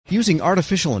Using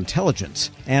artificial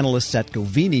intelligence, analysts at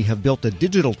Govini have built a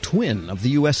digital twin of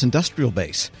the U.S. industrial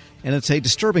base, and it's a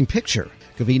disturbing picture.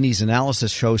 Govini's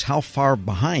analysis shows how far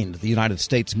behind the United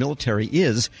States military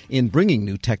is in bringing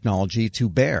new technology to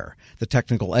bear. The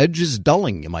technical edge is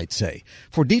dulling, you might say.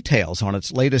 For details on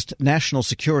its latest national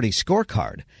security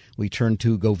scorecard, we turn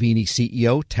to Govini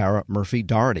CEO Tara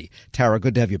Murphy-Doherty. Tara,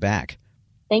 good to have you back.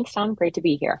 Thanks, Tom. Great to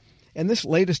be here. And this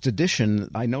latest edition,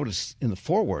 I noticed in the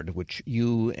foreword, which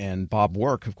you and Bob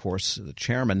Work, of course, the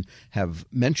chairman, have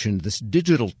mentioned, this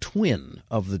digital twin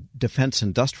of the defense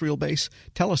industrial base.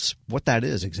 Tell us what that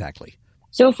is exactly.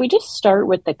 So if we just start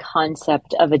with the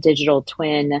concept of a digital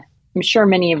twin, I'm sure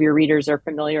many of your readers are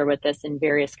familiar with this in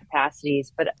various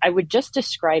capacities, but I would just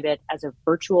describe it as a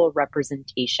virtual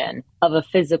representation of a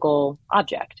physical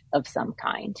object of some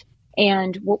kind.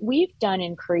 And what we've done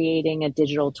in creating a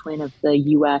digital twin of the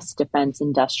U.S. defense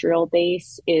industrial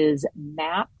base is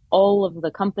map all of the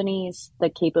companies, the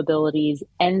capabilities,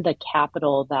 and the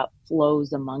capital that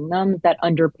flows among them that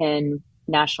underpin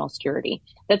national security.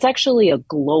 That's actually a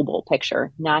global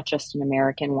picture, not just an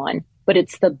American one, but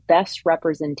it's the best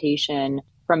representation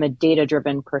from a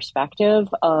data-driven perspective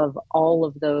of all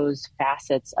of those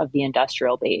facets of the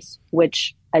industrial base,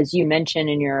 which, as you mentioned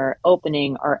in your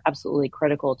opening, are absolutely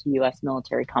critical to U.S.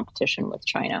 military competition with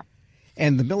China.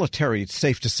 And the military, it's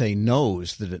safe to say,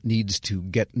 knows that it needs to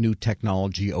get new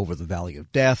technology over the Valley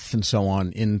of Death and so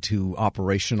on into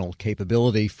operational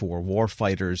capability for war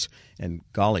fighters. And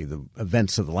golly, the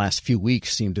events of the last few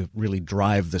weeks seem to really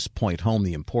drive this point home,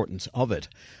 the importance of it.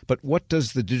 But what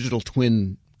does the digital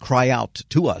twin cry out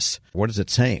to us? What is it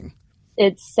saying?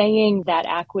 It's saying that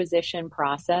acquisition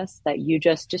process that you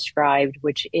just described,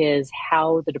 which is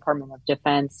how the Department of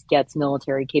Defense gets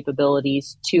military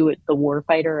capabilities to the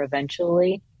warfighter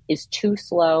eventually, is too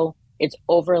slow, it's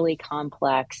overly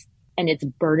complex, and its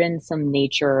burdensome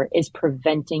nature is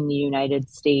preventing the United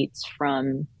States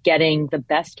from getting the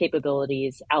best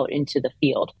capabilities out into the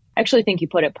field. I actually think you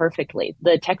put it perfectly.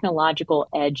 The technological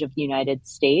edge of the United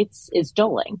States is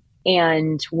dulling.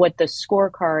 And what the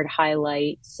scorecard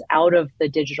highlights out of the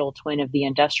digital twin of the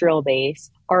industrial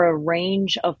base are a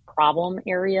range of problem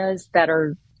areas that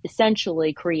are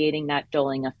essentially creating that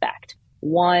dulling effect.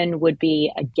 One would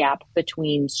be a gap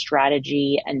between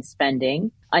strategy and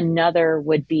spending. Another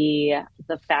would be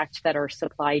the fact that our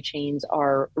supply chains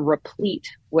are replete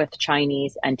with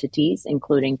Chinese entities,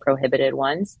 including prohibited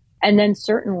ones. And then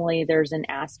certainly there's an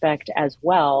aspect as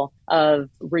well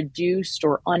of reduced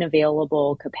or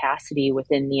unavailable capacity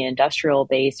within the industrial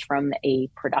base from a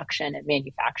production and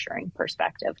manufacturing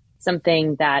perspective,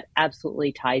 something that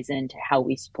absolutely ties into how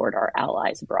we support our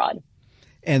allies abroad.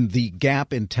 And the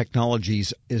gap in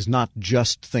technologies is not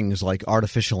just things like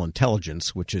artificial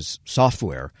intelligence, which is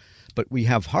software, but we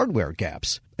have hardware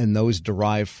gaps, and those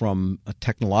derive from a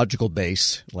technological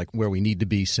base, like where we need to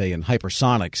be, say, in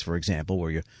hypersonics, for example, where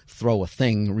you throw a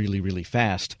thing really, really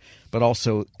fast. But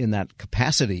also in that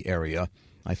capacity area,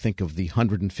 I think of the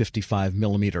 155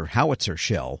 millimeter howitzer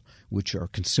shell, which are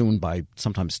consumed by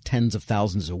sometimes tens of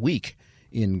thousands a week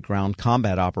in ground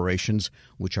combat operations,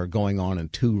 which are going on in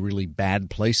two really bad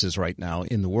places right now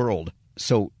in the world.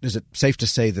 So is it safe to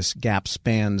say this gap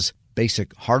spans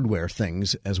basic hardware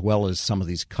things as well as some of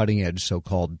these cutting-edge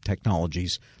so-called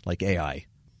technologies like AI?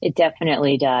 It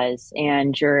definitely does.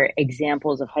 And your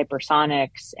examples of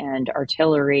hypersonics and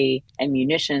artillery and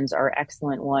munitions are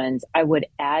excellent ones. I would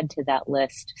add to that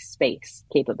list space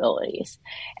capabilities.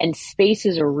 And space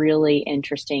is a really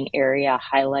interesting area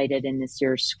highlighted in this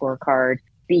year's scorecard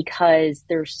because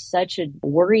there's such a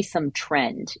worrisome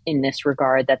trend in this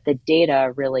regard that the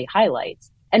data really highlights.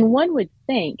 And one would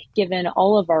think, given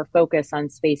all of our focus on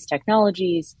space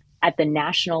technologies at the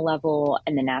national level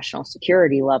and the national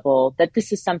security level, that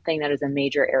this is something that is a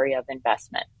major area of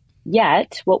investment.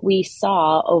 Yet, what we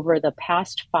saw over the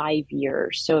past 5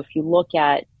 years, so if you look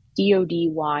at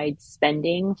DoD-wide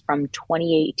spending from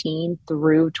 2018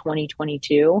 through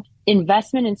 2022,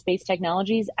 investment in space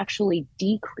technologies actually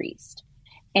decreased.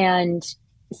 And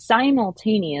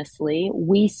simultaneously,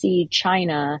 we see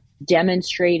China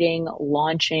demonstrating,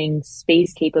 launching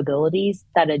space capabilities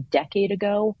that a decade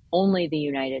ago only the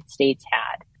United States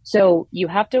had. So you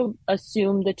have to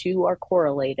assume the two are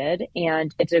correlated,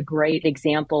 and it's a great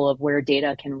example of where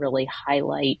data can really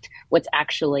highlight what's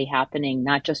actually happening,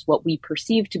 not just what we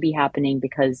perceive to be happening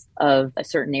because of a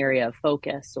certain area of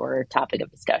focus or topic of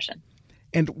discussion.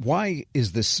 And why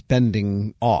is this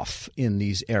spending off in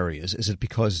these areas? Is it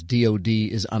because DOD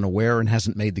is unaware and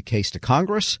hasn't made the case to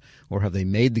Congress, or have they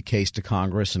made the case to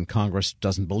Congress and Congress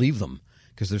doesn't believe them?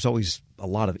 because there's always a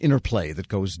lot of interplay that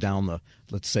goes down the,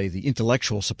 let's say, the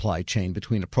intellectual supply chain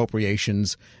between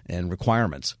appropriations and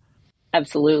requirements.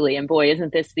 Absolutely. And boy,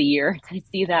 isn't this the year to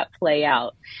see that play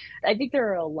out? I think there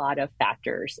are a lot of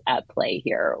factors at play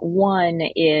here. One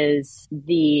is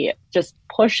the just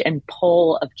push and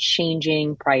pull of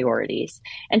changing priorities.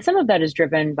 And some of that is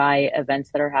driven by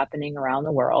events that are happening around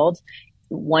the world.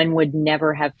 One would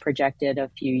never have projected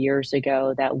a few years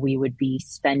ago that we would be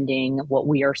spending what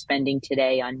we are spending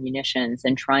today on munitions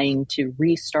and trying to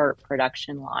restart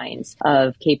production lines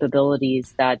of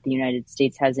capabilities that the United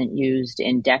States hasn't used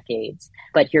in decades.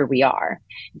 But here we are.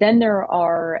 Then there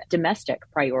are domestic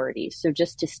priorities. So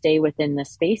just to stay within the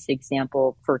space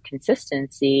example for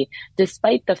consistency,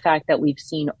 despite the fact that we've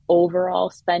seen overall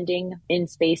spending in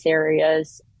space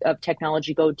areas of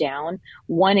technology go down,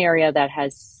 one area that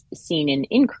has seen an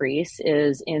increase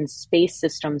is in space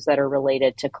systems that are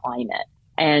related to climate.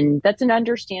 And that's an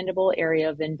understandable area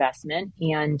of investment.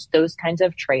 And those kinds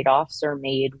of trade-offs are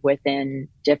made within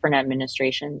different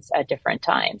administrations at different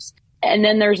times. And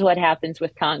then there's what happens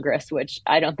with Congress, which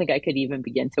I don't think I could even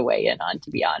begin to weigh in on,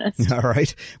 to be honest. All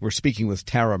right. We're speaking with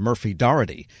Tara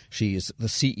Murphy-Doherty. She is the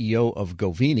CEO of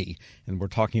Govini, and we're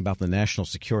talking about the National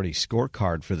Security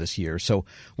Scorecard for this year. So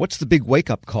what's the big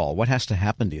wake-up call? What has to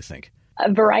happen, do you think?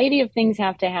 A variety of things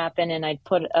have to happen, and I'd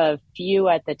put a few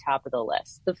at the top of the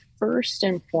list. The first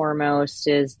and foremost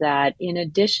is that in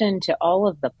addition to all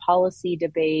of the policy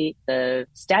debate, the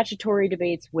statutory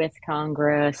debates with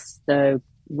Congress, the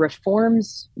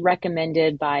reforms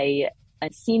recommended by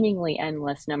a seemingly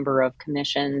endless number of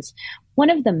commissions, one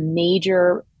of the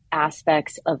major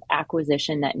aspects of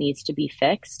acquisition that needs to be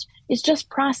fixed is just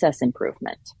process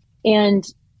improvement. And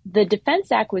the defense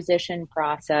acquisition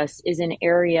process is an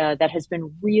area that has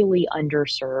been really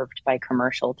underserved by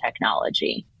commercial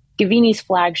technology. Govini's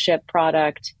flagship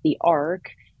product, the ARC,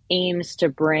 aims to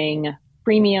bring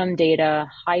premium data,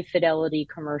 high fidelity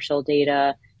commercial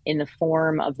data in the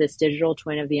form of this digital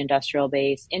twin of the industrial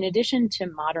base, in addition to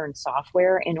modern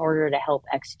software in order to help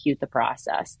execute the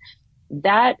process.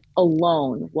 That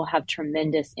alone will have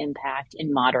tremendous impact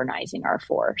in modernizing our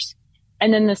force.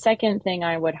 And then the second thing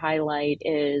I would highlight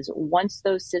is once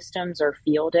those systems are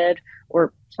fielded,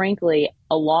 or frankly,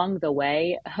 along the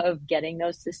way of getting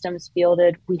those systems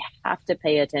fielded, we have to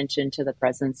pay attention to the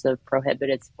presence of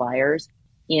prohibited suppliers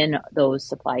in those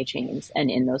supply chains and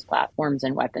in those platforms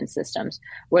and weapon systems.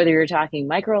 Whether you're talking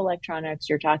microelectronics,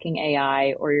 you're talking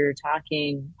AI, or you're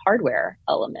talking hardware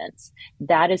elements,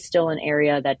 that is still an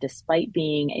area that, despite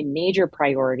being a major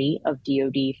priority of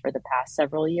DoD for the past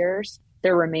several years,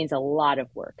 there remains a lot of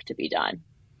work to be done.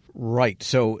 Right.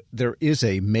 So there is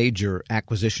a major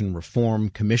acquisition reform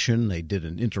commission. They did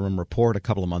an interim report a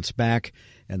couple of months back,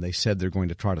 and they said they're going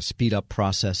to try to speed up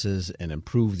processes and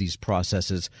improve these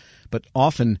processes. But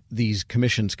often these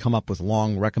commissions come up with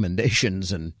long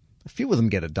recommendations, and a few of them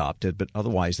get adopted, but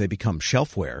otherwise they become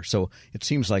shelfware. So it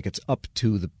seems like it's up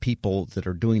to the people that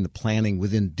are doing the planning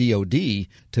within DoD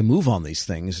to move on these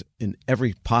things in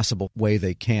every possible way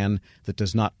they can that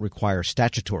does not require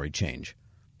statutory change.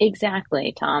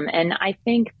 Exactly, Tom. And I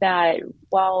think that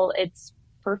while it's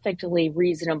perfectly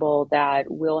reasonable that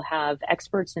we'll have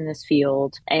experts in this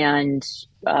field and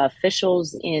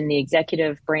officials in the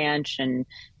executive branch and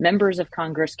members of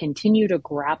Congress continue to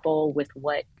grapple with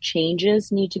what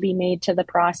changes need to be made to the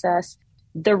process,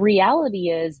 the reality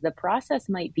is the process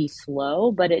might be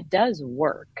slow, but it does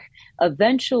work.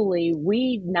 Eventually,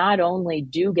 we not only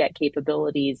do get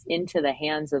capabilities into the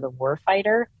hands of the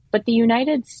warfighter, but the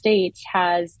United States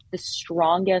has the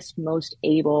strongest, most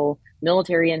able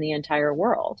military in the entire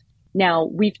world. Now,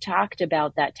 we've talked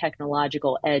about that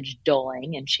technological edge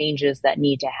dulling and changes that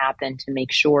need to happen to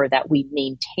make sure that we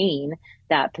maintain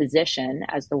that position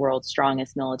as the world's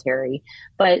strongest military.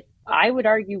 But I would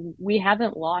argue we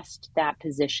haven't lost that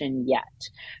position yet.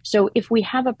 So if we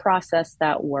have a process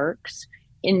that works,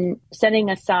 in setting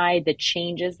aside the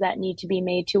changes that need to be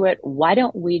made to it, why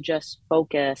don't we just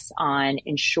focus on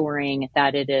ensuring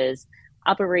that it is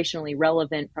operationally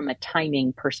relevant from a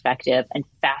timing perspective and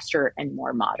faster and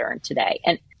more modern today?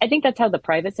 And I think that's how the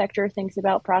private sector thinks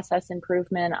about process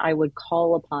improvement. I would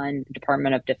call upon the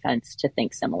Department of Defense to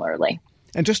think similarly.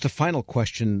 And just a final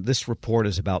question. This report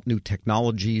is about new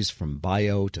technologies from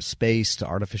bio to space to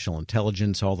artificial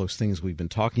intelligence, all those things we've been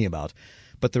talking about.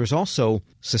 But there's also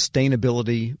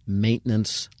sustainability,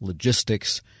 maintenance,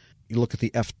 logistics. You look at the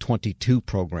F-22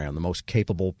 program, the most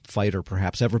capable fighter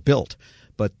perhaps ever built.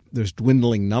 But there's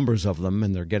dwindling numbers of them,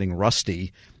 and they're getting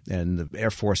rusty, and the Air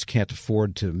Force can't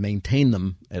afford to maintain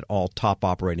them at all top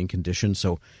operating conditions.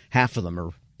 So half of them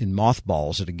are in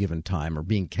mothballs at a given time or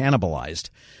being cannibalized.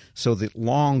 So the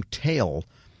long tail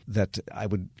that I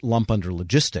would lump under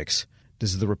logistics,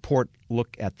 does the report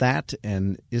look at that?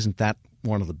 And isn't that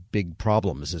one of the big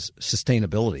problems is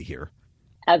sustainability here?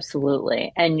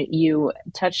 Absolutely. And you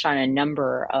touched on a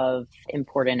number of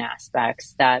important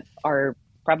aspects that are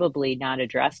probably not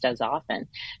addressed as often.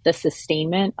 The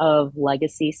sustainment of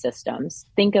legacy systems.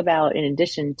 Think about, in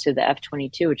addition to the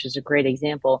F-22, which is a great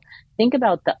example, think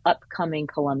about the upcoming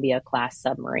Columbia-class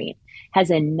submarine.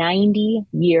 Has a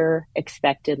 90-year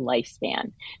expected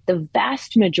lifespan. The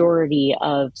vast majority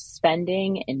of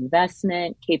spending,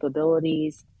 investment,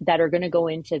 capabilities that are going to go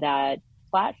into that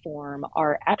platform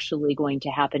are actually going to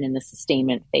happen in the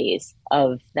sustainment phase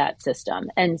of that system.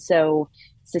 And so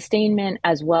sustainment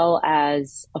as well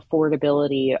as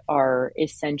affordability are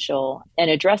essential and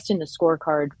addressed in the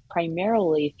scorecard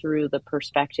primarily through the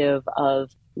perspective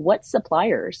of what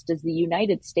suppliers does the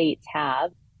United States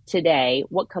have today?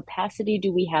 What capacity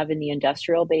do we have in the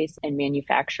industrial base and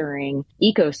manufacturing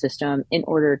ecosystem in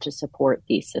order to support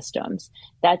these systems?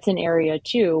 That's an area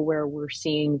too where we're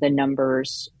seeing the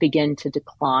numbers begin to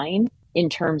decline in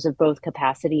terms of both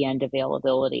capacity and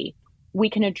availability. We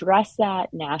can address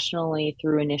that nationally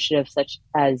through initiatives such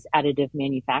as additive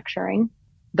manufacturing.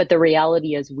 But the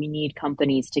reality is we need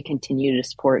companies to continue to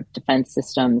support defense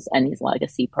systems and these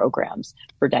legacy programs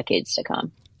for decades to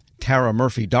come. Tara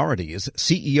Murphy-Doherty is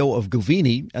CEO of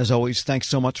Govini. As always, thanks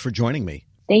so much for joining me.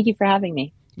 Thank you for having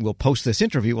me. We'll post this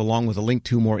interview along with a link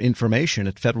to more information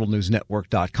at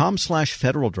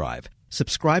federalnewsnetwork.com/Federal Drive.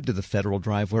 Subscribe to the Federal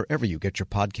Drive wherever you get your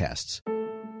podcasts.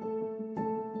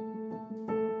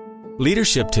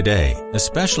 Leadership today,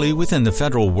 especially within the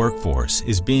federal workforce,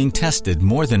 is being tested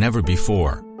more than ever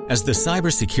before. As the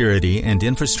Cybersecurity and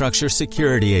Infrastructure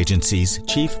Security Agency's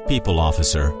Chief People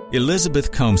Officer,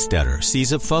 Elizabeth Comstetter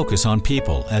sees a focus on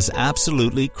people as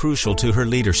absolutely crucial to her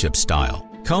leadership style.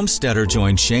 Comstetter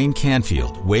joined Shane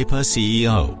Canfield, WEPA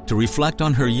CEO, to reflect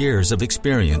on her years of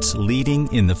experience leading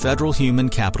in the federal human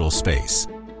capital space.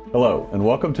 Hello, and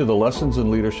welcome to the Lessons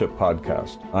in Leadership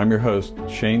podcast. I'm your host,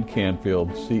 Shane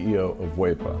Canfield, CEO of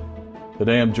WEPA.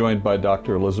 Today I'm joined by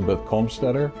Dr. Elizabeth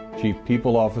Comstetter, Chief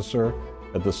People Officer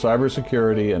at the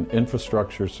Cybersecurity and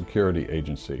Infrastructure Security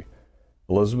Agency.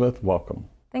 Elizabeth, welcome.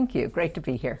 Thank you. Great to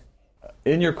be here.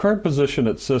 In your current position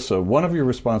at CISA, one of your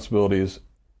responsibilities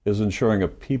is ensuring a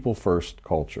people-first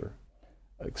culture.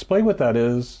 Explain what that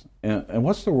is, and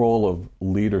what's the role of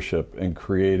leadership in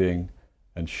creating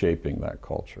and shaping that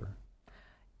culture?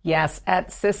 Yes, at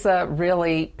CISA,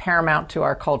 really paramount to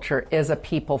our culture is a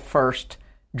people-first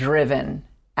driven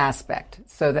aspect,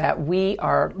 so that we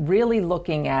are really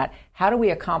looking at how do we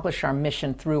accomplish our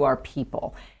mission through our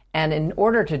people. And in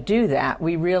order to do that,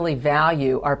 we really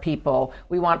value our people.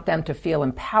 We want them to feel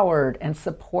empowered and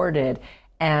supported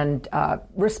and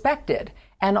respected,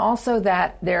 and also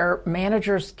that their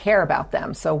managers care about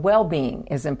them. So well-being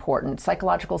is important.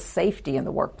 Psychological safety in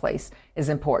the workplace is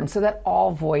important, so that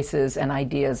all voices and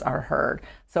ideas are heard.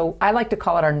 So I like to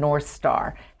call it our North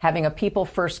Star. Having a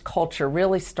people-first culture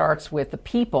really starts with the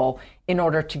people in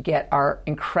order to get our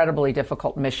incredibly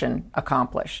difficult mission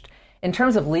accomplished. In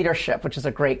terms of leadership, which is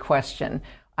a great question,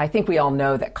 I think we all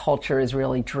know that culture is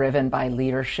really driven by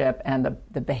leadership and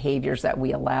the behaviors that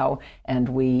we allow and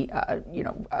we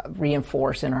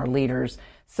reinforce in our leaders.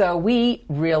 So we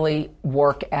really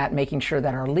work at making sure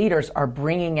that our leaders are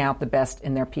bringing out the best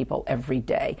in their people every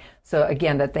day. So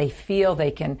again, that they feel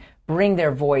they can bring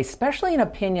their voice, especially an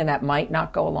opinion that might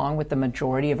not go along with the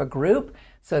majority of a group,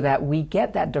 so that we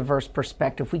get that diverse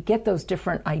perspective. We get those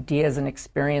different ideas and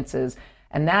experiences.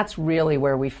 And that's really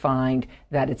where we find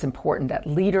that it's important that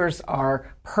leaders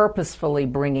are purposefully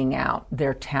bringing out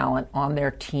their talent on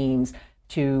their teams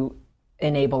to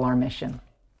enable our mission.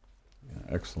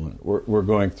 Yeah, excellent. We're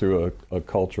going through a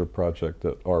culture project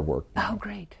at our work. Oh,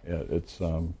 great. Yeah,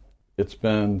 it's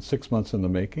been 6 months in the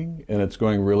making, and it's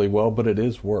going really well, but it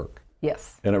is work.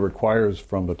 Yes. And it requires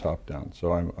from the top down.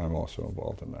 So I'm also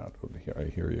involved in that. I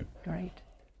hear you. Great.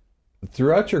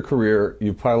 Throughout your career,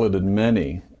 you piloted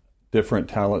many different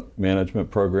talent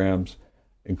management programs,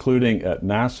 including at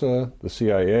NASA, the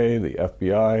CIA, the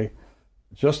FBI,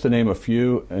 just to name a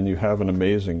few, and you have an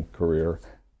amazing career.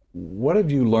 What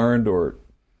have you learned, or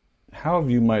how have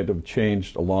you might have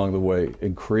changed along the way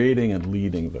in creating and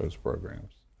leading those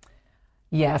programs?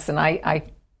 Yes, and I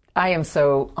am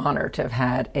so honored to have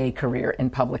had a career in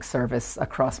public service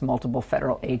across multiple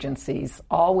federal agencies,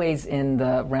 always in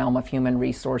the realm of human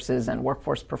resources and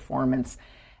workforce performance.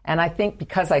 And I think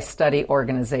because I study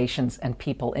organizations and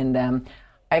people in them,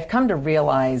 I've come to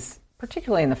realize,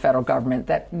 particularly in the federal government,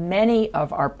 that many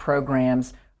of our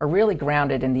programs are really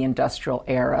grounded in the industrial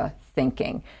era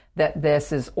thinking, that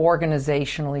this is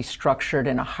organizationally structured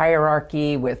in a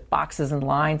hierarchy with boxes and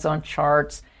lines on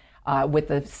charts, with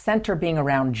the center being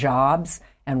around jobs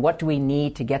and what do we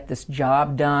need to get this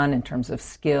job done in terms of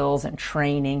skills and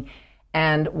training.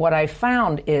 And what I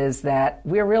found is that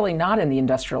we're really not in the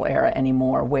industrial era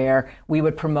anymore, where we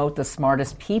would promote the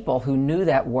smartest people who knew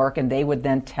that work, and they would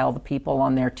then tell the people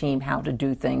on their team how to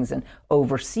do things and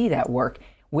oversee that work.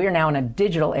 We're now in a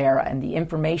digital era and the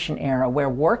information era where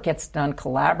work gets done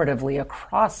collaboratively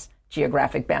across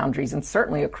geographic boundaries and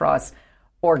certainly across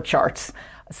org charts.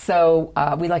 So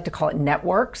we like to call it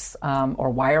networks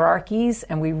or hierarchies,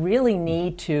 and we really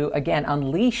need to, again,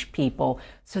 unleash people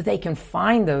so they can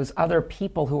find those other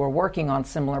people who are working on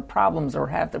similar problems or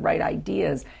have the right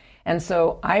ideas. And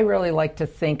so I really like to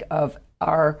think of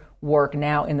our work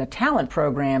now in the talent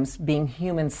programs being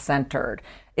human-centered.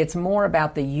 It's more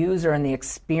about the user and the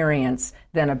experience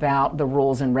than about the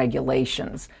rules and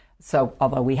regulations. So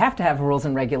although we have to have rules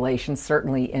and regulations,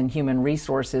 certainly in human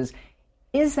resources,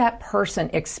 is that person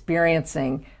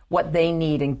experiencing what they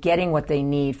need and getting what they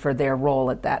need for their role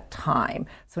at that time?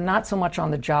 So not so much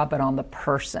on the job, but on the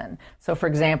person. So for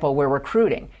example, we're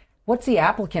recruiting. What's the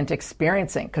applicant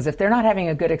experiencing? Because if they're not having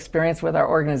a good experience with our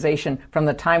organization from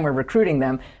the time we're recruiting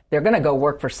them, they're going to go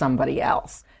work for somebody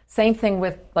else. Same thing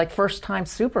with like first-time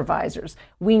supervisors.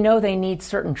 We know they need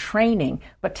certain training,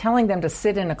 but telling them to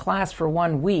sit in a class for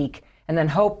 1 week and then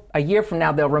hope a year from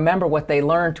now they'll remember what they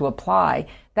learned to apply,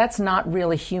 that's not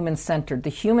really human-centered. The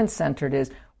human-centered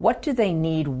is what do they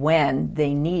need when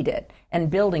they need it,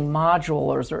 and building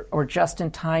modules or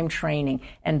just-in-time training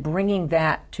and bringing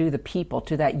that to the people,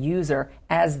 to that user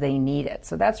as they need it.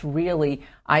 So that's really,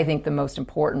 I think, the most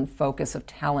important focus of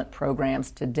talent programs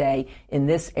today in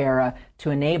this era to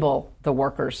enable the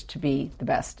workers to be the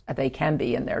best they can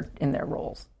be in their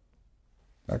roles.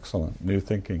 Excellent. New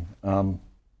thinking.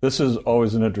 This is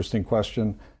always an interesting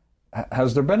question.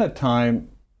 Has there been a time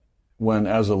when,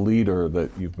 as a leader,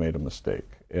 that you've made a mistake?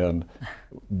 And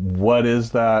what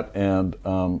is that? And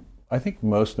I think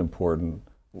most important,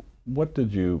 what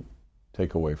did you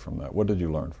take away from that? What did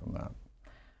you learn from that?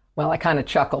 Well, I kind of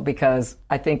chuckle because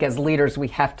I think as leaders we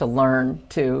have to learn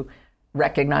to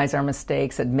recognize our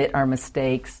mistakes, admit our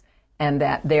mistakes, and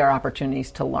that they are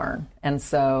opportunities to learn. And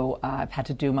so I've had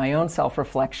to do my own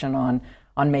self-reflection on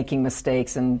making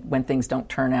mistakes and when things don't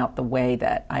turn out the way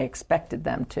that I expected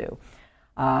them to.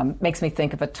 Makes me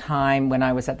think of a time when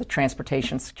I was at the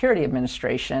Transportation Security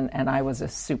Administration and I was a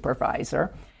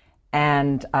supervisor,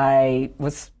 and I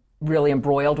was really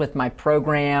embroiled with my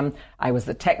program. I was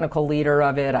the technical leader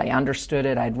of it. I understood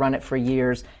it. I'd run it for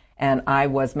years, and I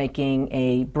was making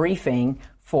a briefing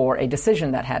for a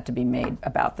decision that had to be made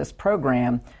about this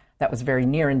program that was very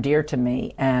near and dear to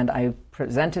me. And I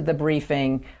presented the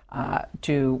briefing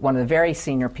to one of the very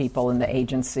senior people in the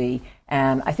agency,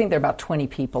 and I think there are about 20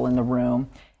 people in the room.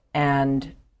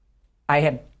 And I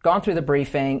had gone through the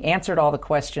briefing, answered all the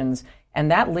questions,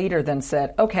 and that leader then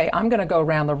said, okay, I'm going to go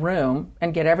around the room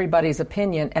and get everybody's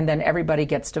opinion, and then everybody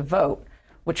gets to vote,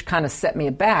 which kind of set me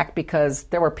aback because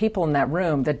there were people in that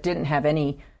room that didn't have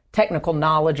any technical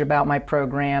knowledge about my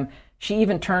program. She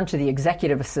even turned to the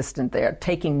executive assistant there,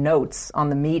 taking notes on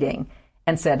the meeting,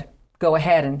 and said, go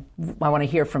ahead, and I want to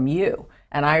hear from you.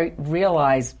 And I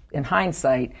realized, in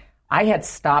hindsight, I had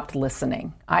stopped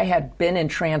listening. I had been in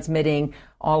transmitting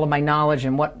all of my knowledge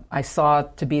and what I saw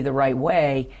to be the right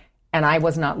way, and I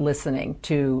was not listening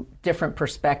to different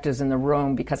perspectives in the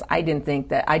room because I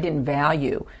didn't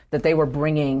value that they were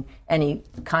bringing any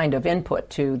kind of input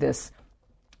to this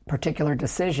particular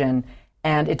decision.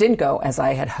 And it didn't go as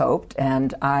I had hoped,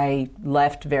 and I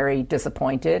left very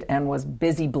disappointed and was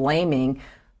busy blaming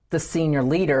the senior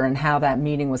leader and how that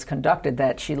meeting was conducted,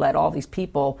 that she let all these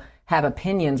people have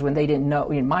opinions when they didn't know,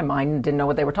 in my mind, didn't know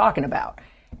what they were talking about.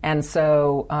 And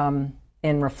so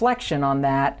in reflection on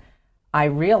that, I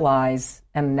realize,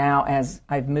 and now as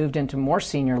I've moved into more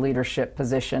senior leadership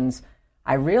positions,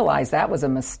 I realize that was a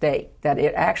mistake, that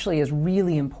it actually is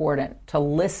really important to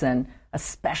listen,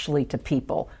 especially to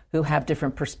people who have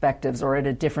different perspectives or at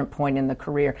a different point in the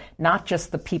career, not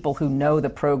just the people who know the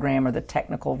program or the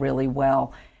technical really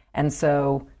well. And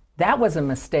so that was a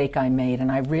mistake I made,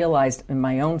 and I realized in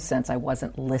my own sense I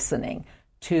wasn't listening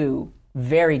to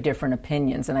very different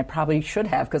opinions, and I probably should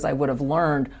have, because I would have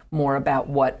learned more about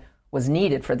what was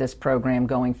needed for this program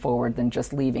going forward than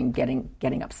just leaving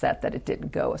getting upset that it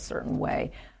didn't go a certain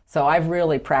way. So I've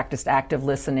really practiced active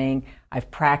listening.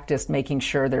 I've practiced making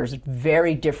sure there's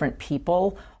very different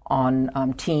people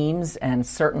on teams and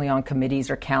certainly on committees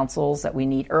or councils, that we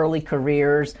need early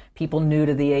careers, people new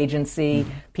to the agency,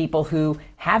 people who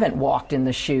haven't walked in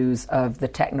the shoes of the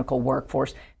technical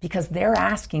workforce, because they're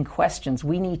asking questions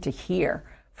we need to hear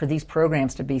for these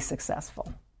programs to be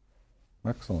successful.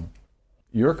 Excellent.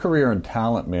 Your career in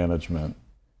talent management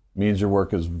means your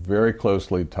work is very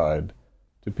closely tied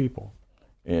to people.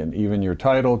 And even your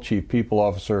title, Chief People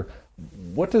Officer,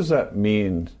 what does that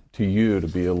mean to you to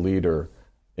be a leader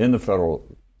in the federal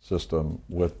system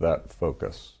with that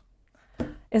focus?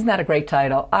 Isn't that a great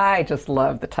title? I just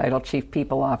love the title Chief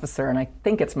People Officer, and I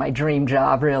think it's my dream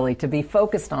job, really, to be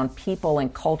focused on people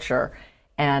and culture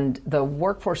and the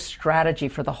workforce strategy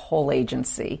for the whole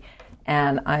agency.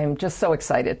 And I'm just so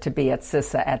excited to be at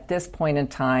CISA at this point in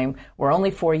time. We're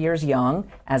only 4 years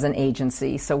young as an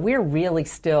agency, so we're really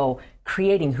still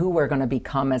creating who we're going to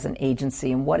become as an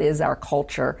agency and what is our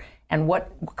culture and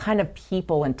what kind of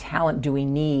people and talent do we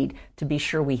need to be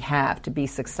sure we have to be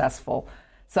successful.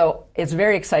 So it's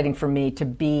very exciting for me to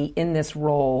be in this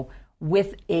role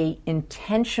with a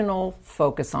intentional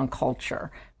focus on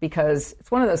culture, because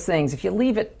it's one of those things, if you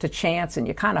leave it to chance and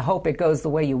you kind of hope it goes the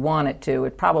way you want it to,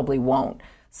 it probably won't.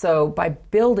 So by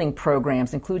building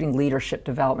programs, including leadership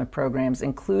development programs,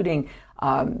 including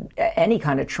any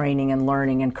kind of training and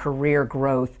learning and career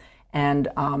growth and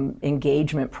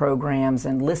engagement programs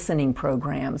and listening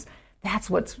programs, that's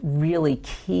what's really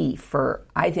key for,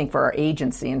 I think, for our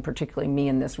agency and particularly me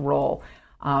in this role.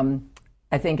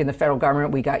 I think in the federal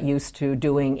government, we got used to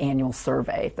doing annual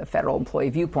survey, the Federal Employee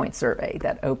Viewpoint Survey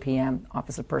that OPM,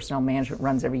 Office of Personnel Management,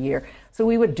 runs every year. So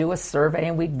we would do a survey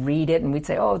and we'd read it and we'd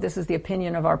say, oh, this is the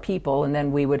opinion of our people. And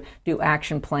then we would do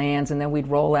action plans and then we'd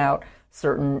roll out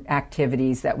certain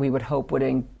activities that we would hope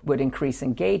would increase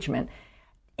engagement.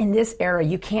 In this era,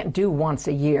 you can't do once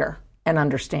a year and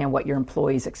understand what your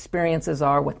employees' experiences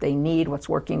are, what they need, what's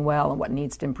working well, and what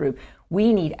needs to improve.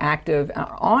 We need active,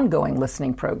 ongoing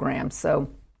listening programs. So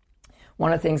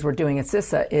one of the things we're doing at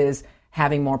CISA is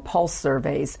having more pulse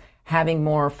surveys, having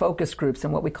more focus groups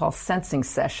and what we call sensing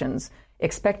sessions,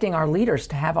 expecting our leaders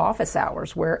to have office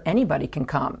hours where anybody can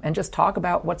come and just talk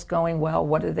about what's going well,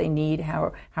 what do they need,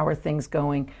 how are things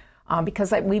going,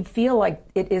 because we feel like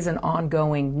it is an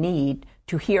ongoing need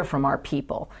to hear from our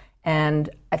people. And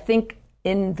I think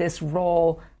in this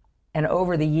role and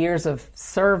over the years of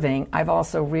serving, I've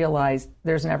also realized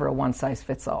there's never a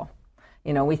one-size-fits-all.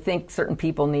 You know, we think certain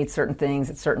people need certain things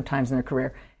at certain times in their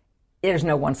career. There's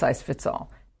no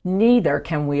one-size-fits-all. Neither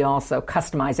can we also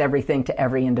customize everything to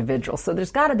every individual. So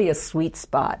there's got to be a sweet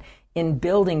spot in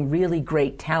building really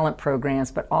great talent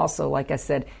programs, but also, like I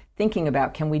said, thinking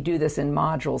about, can we do this in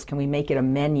modules? Can we make it a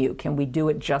menu? Can we do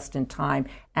it just in time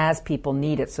as people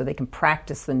need it so they can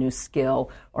practice the new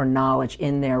skill or knowledge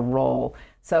in their role?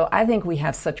 So I think we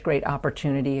have such great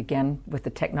opportunity, again, with the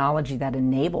technology that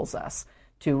enables us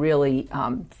to really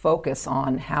focus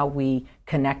on how we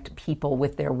connect people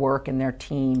with their work and their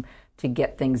team to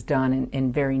get things done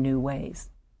in very new ways.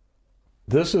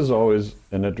 This is always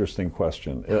an interesting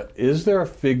question. Is there a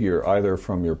figure, either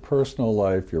from your personal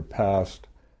life, your past,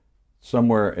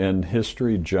 somewhere in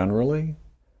history generally,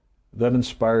 that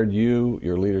inspired you,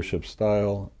 your leadership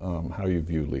style, how you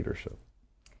view leadership?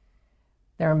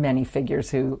 There are many figures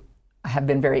who have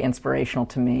been very inspirational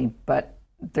to me, but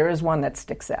there is one that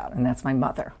sticks out, and that's my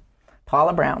mother,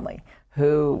 Paula Brownlee,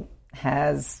 who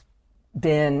has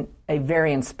been a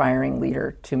very inspiring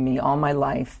leader to me all my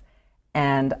life.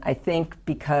 And I think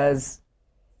because,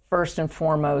 first and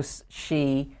foremost,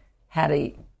 she had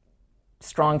a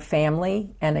strong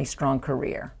family and a strong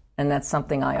career. And that's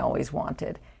something I always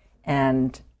wanted.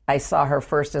 And I saw her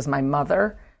first as my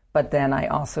mother, but then I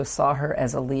also saw her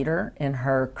as a leader in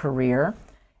her career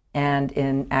and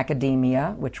in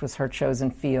academia, which was her chosen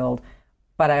field.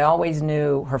 But I always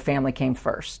knew her family came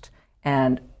first.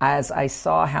 And as I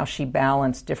saw how she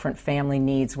balanced different family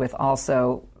needs with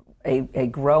also a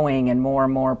growing and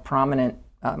more prominent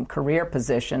career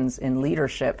positions in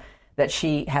leadership, that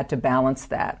she had to balance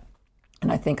that.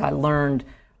 And I think I learned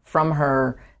from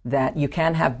her that you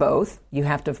can have both. You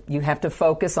have to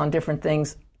focus on different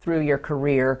things through your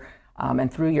career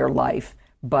and through your life,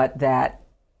 but that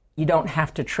you don't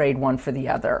have to trade one for the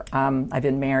other. I've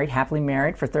been happily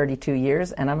married for 32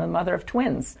 years, and I'm a mother of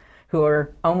twins who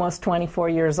are almost 24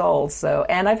 years old. So,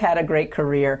 and I've had a great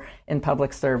career in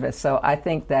public service. So I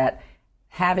think that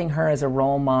having her as a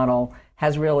role model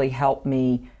has really helped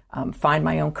me find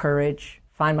my own courage,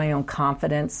 find my own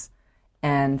confidence,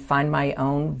 and find my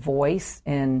own voice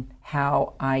in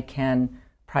how I can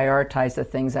prioritize the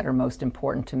things that are most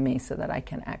important to me so that I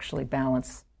can actually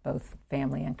balance both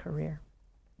family and career.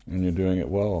 And you're doing it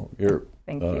well.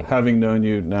 Thank you. Having known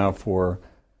you now for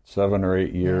 7 or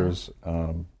 8 years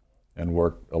and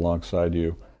worked alongside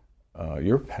you,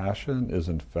 your passion is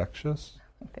infectious.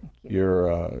 Thank you.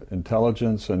 Your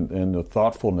intelligence and the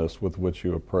thoughtfulness with which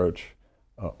you approach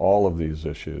all of these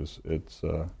issues, it's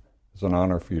an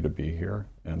honor for you to be here,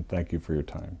 and thank you for your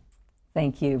time.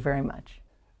 Thank you very much.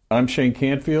 I'm Shane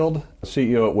Canfield,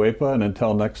 CEO at WEPA, and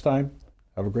until next time,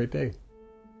 have a great day.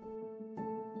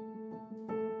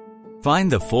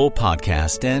 Find the full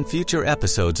podcast and future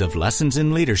episodes of Lessons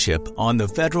in Leadership on the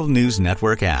Federal News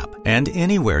Network app and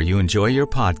anywhere you enjoy your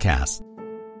podcasts.